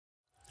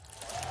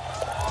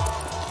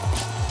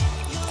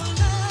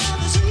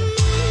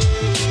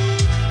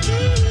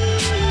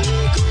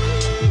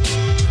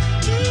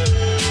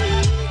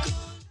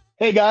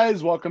Hey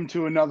guys, welcome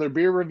to another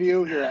beer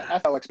review here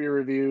at FLX Beer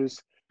Reviews.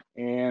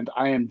 And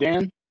I am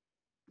Dan.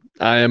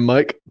 I am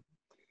Mike.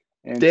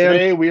 And Dan.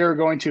 today we are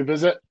going to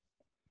visit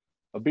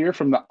a beer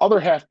from the Other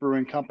Half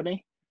Brewing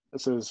Company.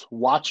 This is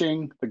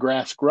Watching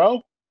Grass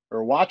Grow.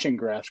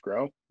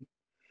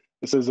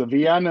 This is a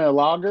Vienna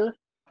lager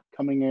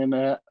coming in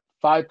at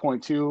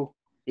 5.2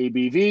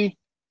 ABV.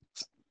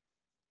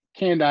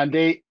 Canned on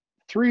date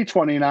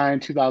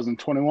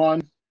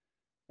 3/29/2021.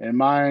 And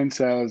mine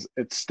says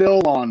it's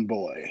still Lawn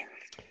Boy.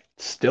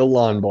 Still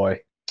Lawn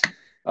Boy.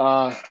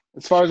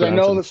 As far as I Put on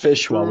know, some this is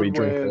fish while we brewed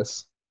drink with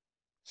this.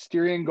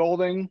 Styrian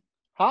Golding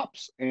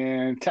hops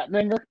and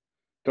Tettnanger.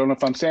 Don't know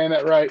if I'm saying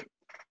that right.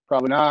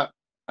 Probably not.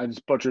 I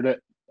just butchered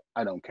it.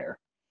 I don't care.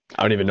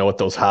 I don't even know what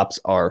those hops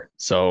are.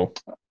 So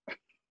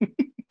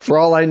for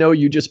all I know,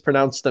 you just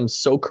pronounced them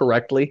so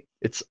correctly.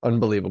 It's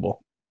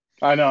unbelievable.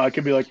 I know. I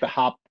could be like the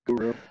hop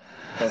guru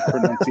of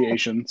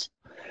pronunciations.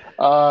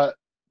 So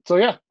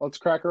yeah, let's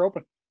crack her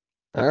open.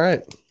 All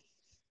right.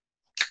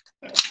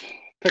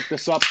 Picked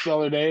this up the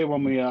other day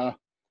when we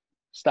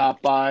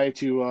stopped by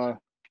to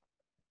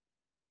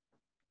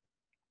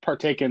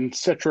partake in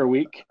Citra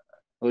Week,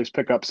 at least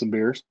pick up some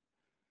beers,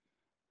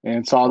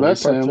 and saw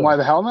this, and why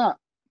the hell not?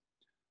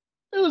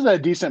 It was at a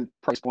decent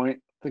price point.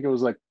 I think it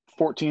was like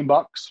 $14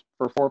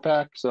 for a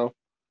 4-pack. So,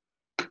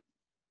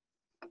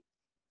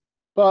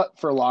 but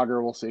for a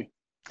lager, we'll see.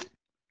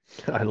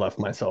 I left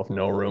myself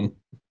no room.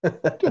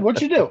 Dude,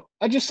 what'd you do?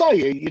 I just saw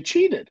you. You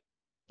cheated.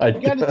 You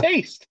got a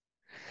taste.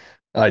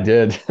 I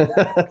did.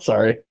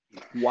 Sorry.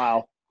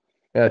 Wow.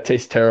 Yeah, it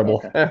tastes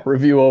terrible. Okay.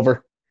 Review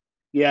over.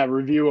 Yeah,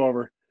 review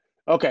over.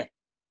 Okay.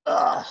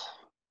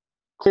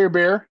 Clear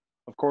beer,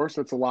 of course.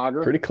 It's a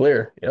lager. Pretty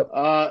clear. Yep.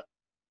 I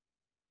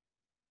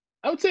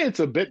would say it's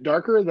a bit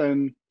darker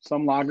than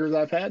some lagers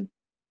I've had.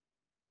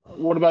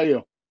 What about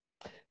you?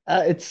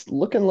 It's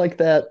looking like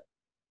that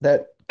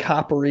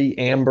coppery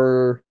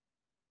amber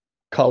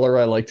color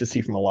I like to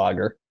see from a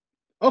lager.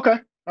 Okay.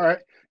 All right.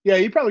 Yeah,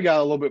 you probably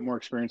got a little bit more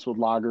experience with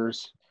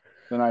lagers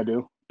than I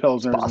do.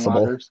 Pilsners and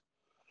lagers.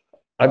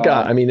 I've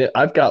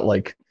got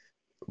like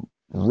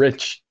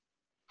rich,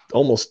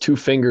 almost 2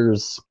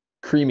 fingers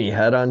creamy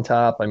head on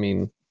top. I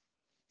mean,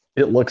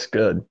 it looks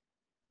good.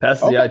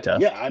 Passes the eye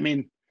test. Yeah, I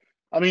mean,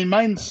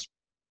 mine's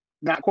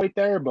not quite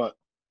there, but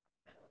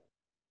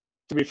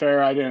to be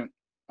fair, I don't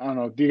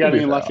know. Do you got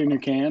any left in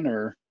your can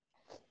or?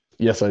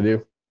 Yes, I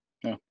do.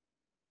 No.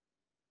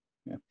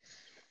 Yeah.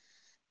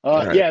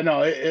 Right. Yeah,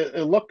 no,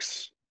 it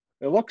looks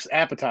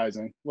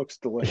appetizing. Looks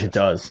delicious. It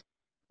does.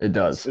 It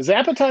does. Is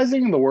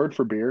appetizing the word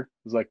for beer?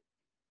 Is like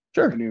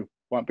sure. When you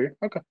want beer?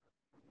 Okay.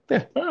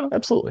 Yeah,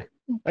 absolutely.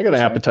 I got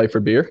an appetite for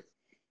beer.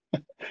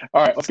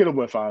 All right, let's get a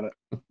whiff on it.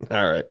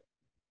 All right.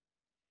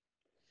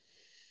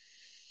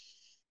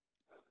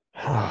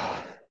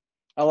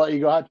 I'll let you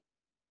go ahead.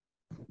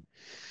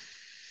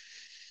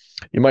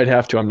 You might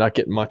have to. I'm not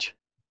getting much.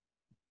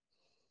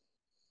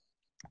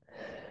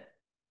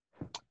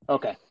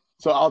 Okay.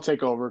 So I'll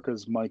take over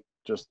because Mike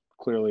just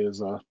clearly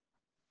is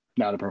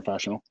not a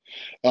professional.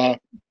 I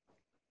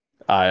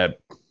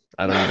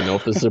don't even know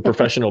if this is a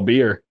professional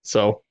beer,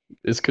 so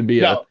this could be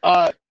this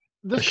a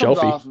comes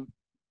shelfie. off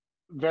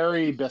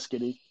very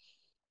biscuity.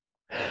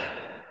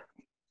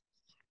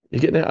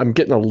 I'm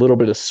getting a little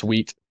bit of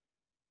sweet.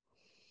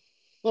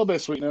 A little bit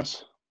of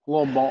sweetness, a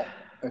little malt,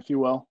 if you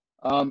will.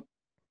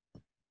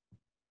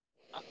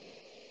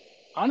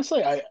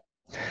 Honestly,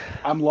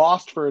 I'm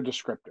lost for a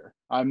descriptor.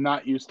 I'm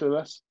not used to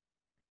this.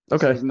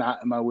 Okay. This is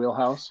not in my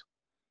wheelhouse.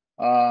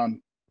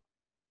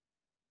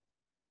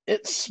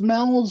 It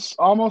smells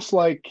almost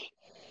like,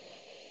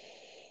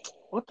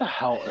 what the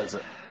hell is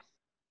it?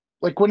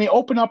 Like when you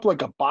open up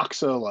like a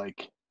box of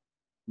like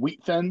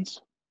wheat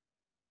thins.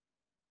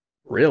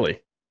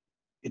 Really?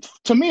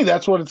 To me,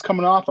 that's what it's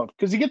coming off of.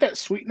 Because you get that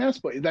sweetness,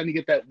 but then you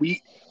get that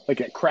wheat, like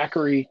that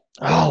crackery.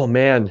 Oh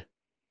man.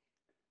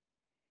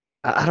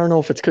 I don't know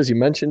if it's because you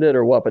mentioned it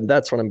or what, but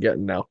that's what I'm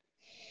getting now.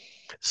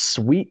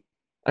 Sweet.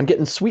 I'm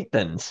getting sweet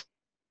thins.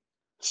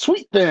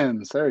 Sweet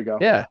thins. There you go.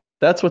 Yeah,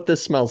 that's what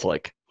this smells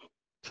like.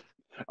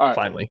 All right.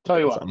 Finally. Tell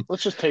you what,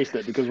 let's just taste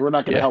it because we're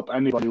not going to help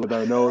anybody with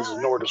our nose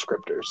nor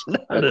descriptors.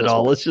 Not at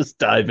all. Let's just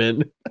dive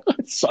in.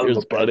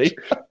 Cheers, buddy.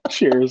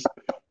 Cheers.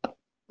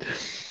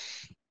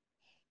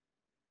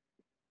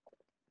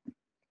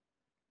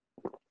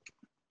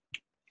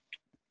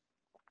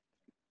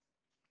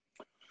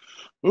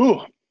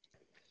 Ooh.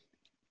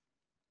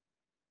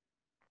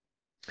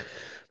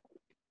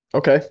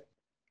 Okay.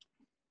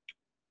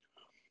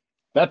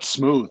 That's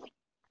smooth.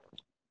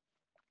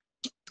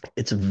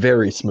 It's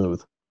very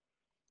smooth.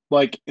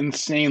 Like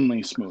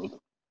insanely smooth.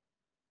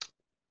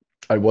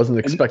 I wasn't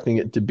expecting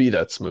it to be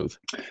that smooth.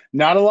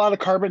 Not a lot of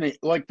carbonate.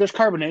 Like there's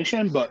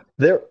carbonation, but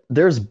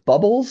there's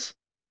bubbles,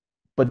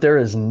 but there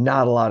is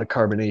not a lot of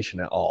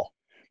carbonation at all.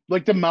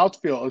 Like the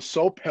mouthfeel is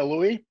so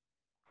pillowy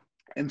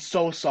and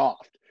so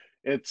soft.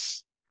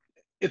 It's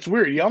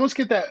weird. You almost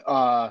get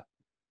that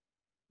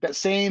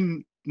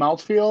same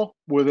mouthfeel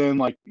within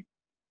like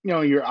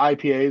your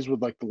IPAs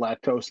with like the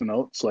lactose and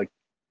oats. Like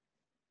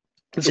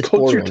Just It's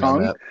coats your bordering on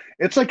tongue. that.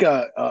 It's like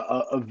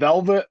a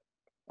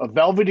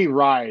velvety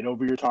ride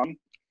over your tongue.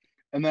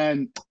 And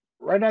then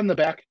right on the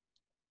back,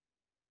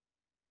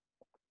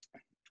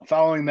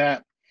 following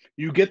that,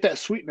 you get that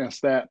sweetness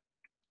that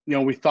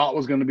we thought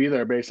was going to be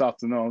there based off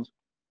the nose.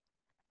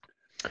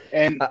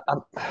 And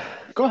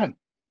go ahead.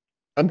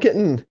 I'm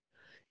getting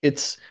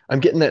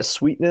that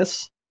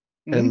sweetness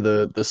and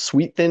the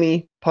sweet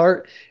thinny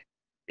part.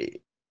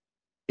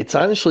 It's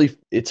honestly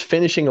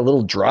finishing a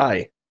little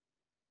dry.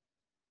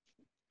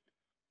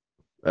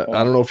 I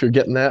don't know if you're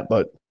getting that,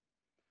 but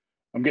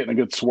I'm getting a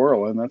good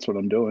swirl, and that's what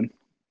I'm doing.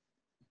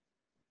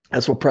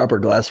 That's what proper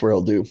glassware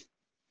will do.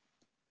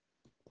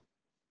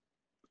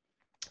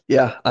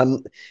 Yeah,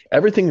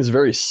 everything is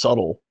very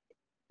subtle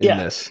in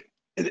this.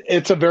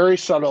 It's a very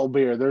subtle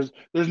beer. There's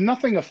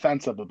nothing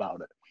offensive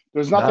about it.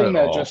 There's nothing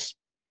that just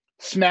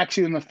smacks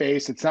you in the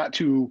face. It's not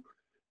too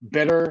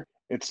bitter.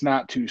 It's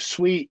not too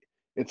sweet.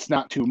 It's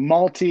not too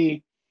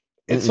malty.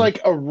 It's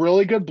like a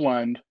really good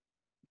blend,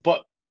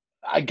 but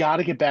I got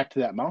to get back to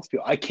that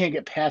mouthfeel. I can't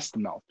get past the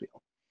mouthfeel.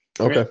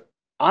 Okay.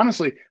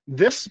 Honestly,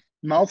 this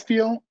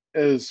mouthfeel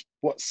is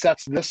what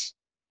sets this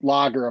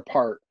lager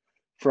apart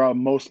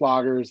from most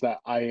lagers that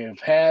I have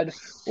had,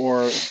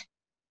 or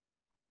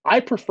I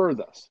prefer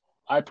this.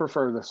 I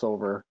prefer this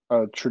over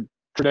a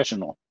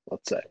traditional,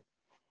 let's say.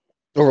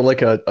 Or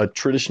like a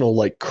traditional,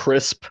 like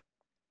crisp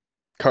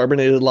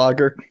carbonated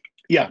lager.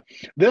 Yeah.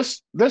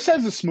 This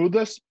has the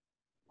smoothness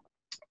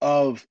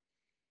of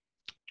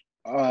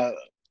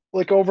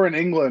like over in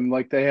England,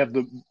 like they have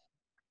the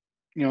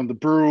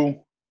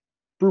brew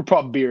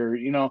pub beer,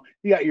 you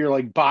got your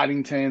like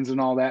Boddingtons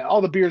and all that,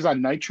 all the beers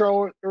on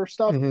nitro or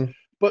stuff,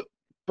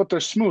 but they're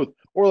smooth.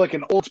 Or like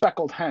an Old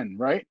Speckled Hen,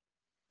 right?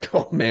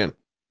 Oh man,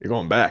 you're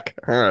going back.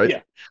 All right.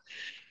 Yeah.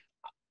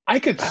 I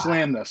could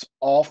slam this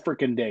all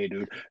freaking day,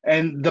 dude.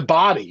 And the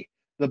body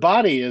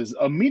is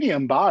a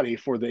medium body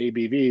for the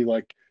ABV.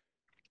 Like,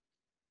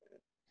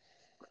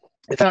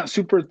 it's not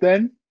super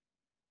thin.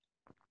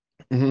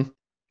 I'm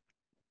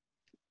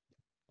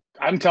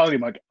telling you,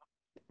 Mike,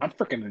 I'm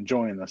freaking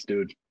enjoying this,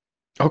 dude.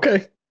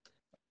 Okay.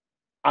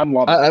 I'm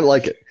loving it. I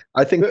like it.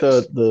 I think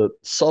the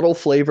subtle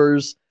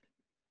flavors,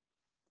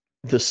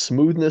 the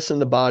smoothness in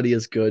the body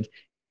is good.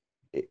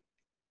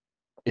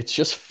 It's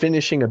just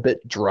finishing a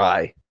bit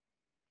dry.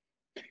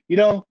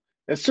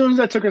 As soon as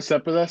I took a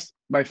sip of this,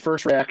 my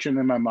first reaction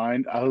in my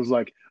mind, I was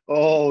like,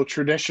 oh,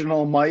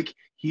 traditional Mike,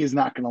 he is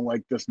not going to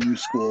like this new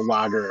school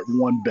lager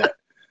one bit.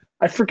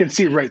 I freaking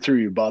see right through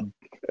you, bub.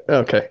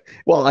 Okay.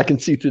 Well, I can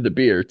see through the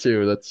beer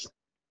too. That's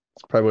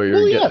probably what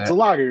you're getting it's a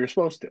lager. You're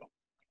supposed to.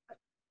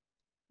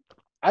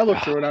 I look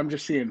through it. I'm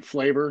just seeing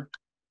flavor,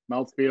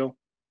 mouthfeel,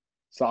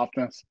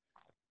 softness.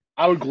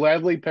 I would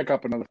gladly pick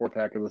up another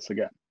 4-pack of this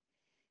again.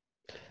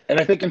 And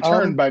I think in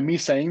turn, by me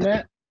saying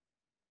that,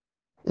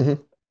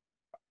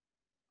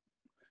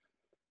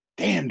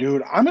 damn,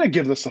 dude, I'm going to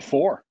give this a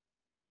 4.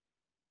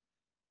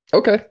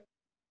 Okay.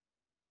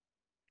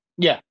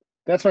 Yeah,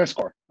 that's my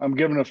score. I'm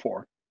giving it a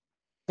 4.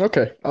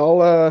 Okay.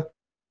 I'll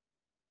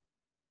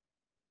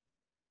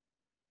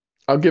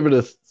give it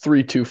a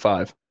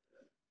 3.25.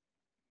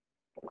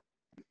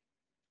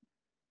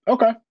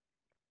 Okay.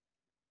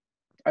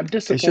 I'm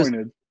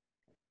disappointed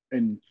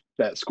in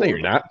that score. No,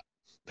 you're not.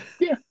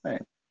 Yeah.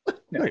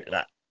 No, you're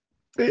not.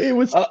 It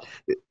was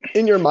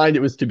in your mind.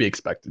 It was to be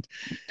expected.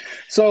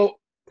 So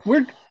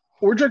we're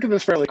drinking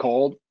this fairly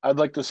cold. I'd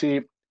like to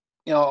see,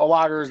 a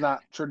lager is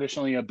not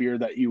traditionally a beer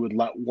that you would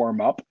let warm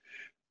up,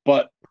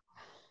 but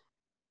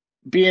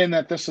being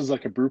that this is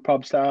like a brew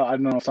pub style, I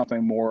don't know if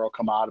something more will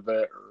come out of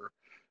it or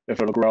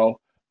if it'll grow.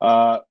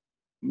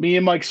 Me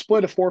and Mike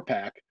split a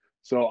 4-pack,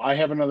 so I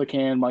have another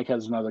can. Mike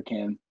has another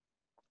can.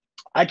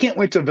 I can't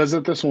wait to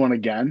visit this one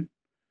again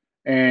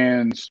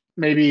and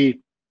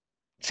maybe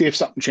see if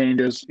something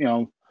changes.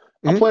 I'll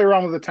play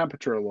around with the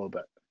temperature a little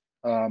bit.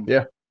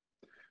 Yeah,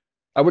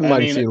 I wouldn't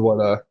mind seeing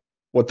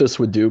what this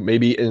would do.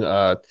 Maybe in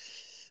a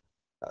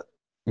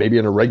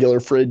regular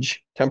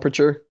fridge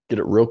temperature, get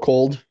it real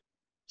cold,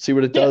 see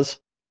what it does.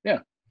 Yeah,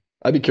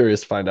 I'd be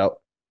curious to find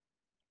out.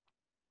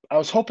 I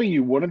was hoping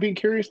you wouldn't be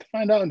curious to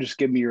find out and just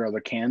give me your other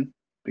can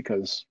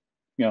because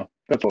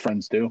that's what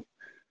friends do.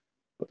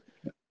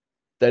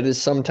 That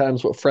is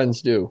sometimes what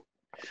friends do.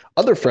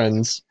 Other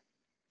friends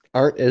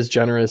aren't as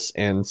generous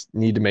and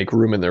need to make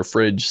room in their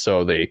fridge,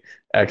 so they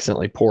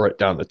accidentally pour it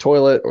down the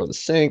toilet or the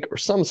sink or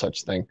some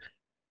such thing.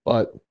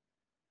 But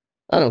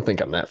I don't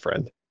think I'm that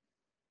friend.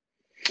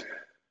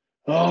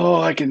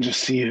 Oh, I can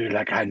just see you.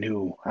 Like I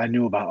knew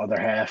about Other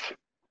Half.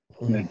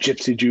 The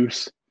gypsy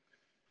juice.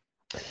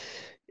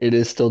 It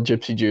is still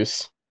gypsy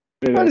juice,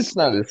 but it's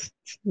not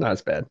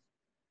as bad.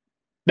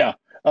 No.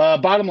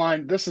 Bottom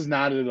line, this is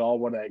not at all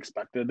what I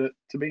expected it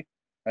to be.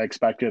 I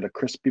expected a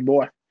crispy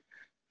boy, if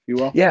you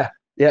will. Yeah.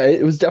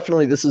 It was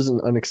definitely. This is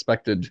an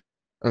unexpected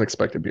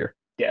beer.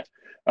 Yeah.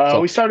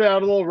 We started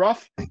out a little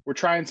rough. We're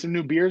trying some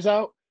new beers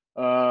out.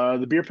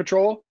 The Beer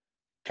Patrol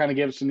kind of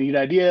gave us a neat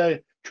idea.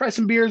 Try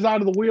some beers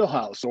out of the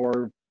wheelhouse,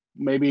 or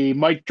maybe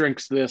Mike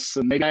drinks this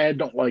and maybe I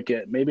don't like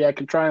it. Maybe I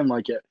can try and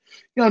like it.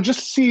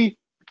 Just see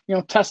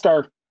test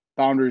our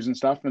boundaries and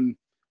stuff. And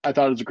I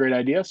thought it was a great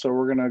idea, so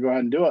we're gonna go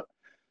ahead and do it.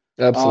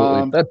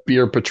 Absolutely. That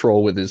beer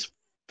patrol with his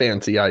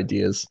fancy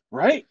ideas.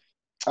 Right.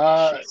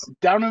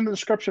 Down in the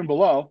description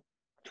below,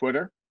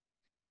 Twitter,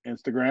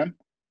 Instagram,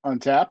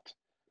 Untapped,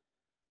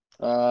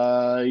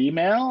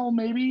 email,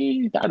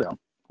 maybe, I don't know,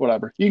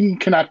 whatever. You can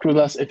connect with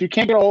us. If you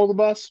can't get a hold of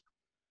us,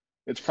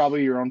 it's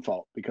probably your own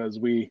fault because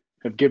we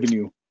have given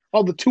you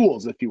all the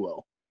tools, if you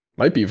will.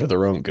 Might be for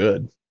their own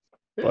good,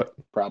 but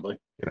probably.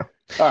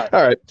 All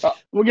right.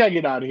 We gotta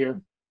get out of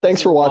here.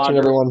 Thanks for watching,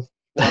 everyone.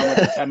 We're on like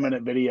a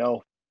 10-minute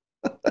video.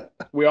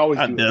 We always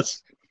do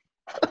this.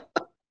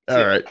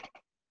 All right.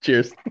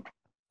 Cheers.